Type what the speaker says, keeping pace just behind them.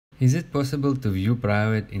Is it possible to view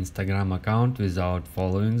private Instagram account without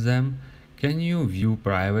following them? Can you view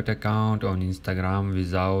private account on Instagram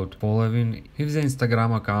without following? If the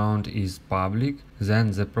Instagram account is public,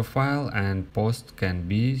 then the profile and post can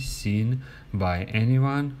be seen by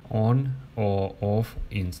anyone on or off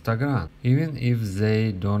Instagram, even if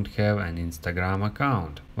they don't have an Instagram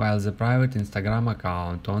account. While the private Instagram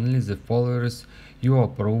account, only the followers you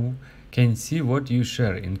approve can see what you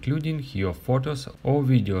share, including your photos or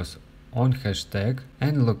videos on hashtag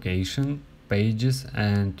and location pages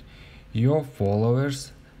and your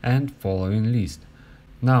followers and following list.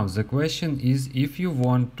 Now the question is, if you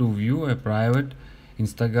want to view a private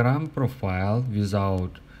Instagram profile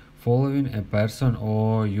without following a person,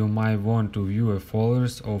 or you might want to view a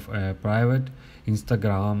followers of a private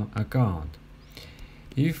Instagram account.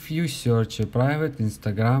 If you search a private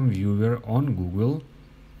Instagram viewer on Google,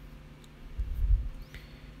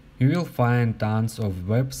 you will find tons of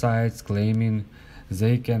websites claiming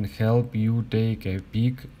they can help you take a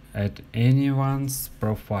peek at anyone's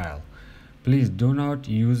profile. Please do not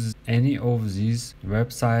use any of these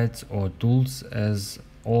websites or tools, as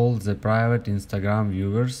all the private Instagram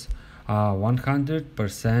viewers are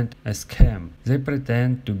 100% a scam. They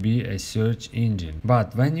pretend to be a search engine.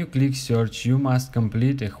 But when you click search, you must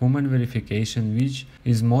complete a human verification, which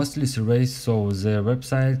is mostly surveys, so the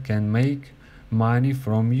website can make money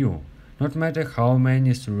from you. No matter how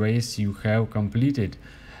many surveys you have completed,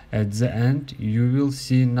 at the end you will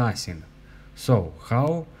see nothing. So,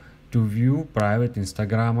 how to view private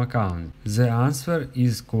Instagram account? The answer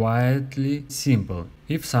is quietly simple.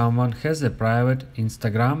 If someone has a private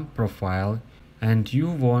Instagram profile and you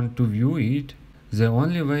want to view it, the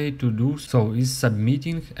only way to do so is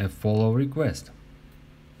submitting a follow request.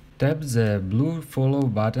 Tap the blue follow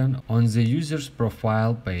button on the user's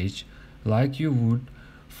profile page like you would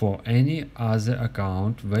for any other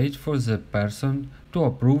account. Wait for the person to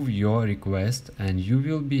approve your request and you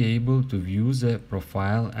will be able to view the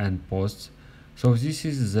profile and posts. So this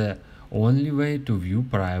is the only way to view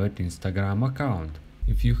private Instagram account.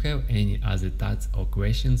 If you have any other thoughts or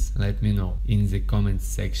questions, let me know in the comments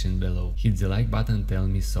section below. Hit the like button, tell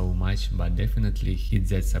me so much, but definitely hit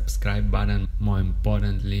that subscribe button. More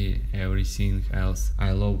importantly, everything else.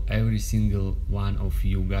 I love every single one of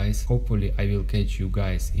you guys. Hopefully I will catch you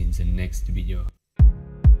guys in the next video.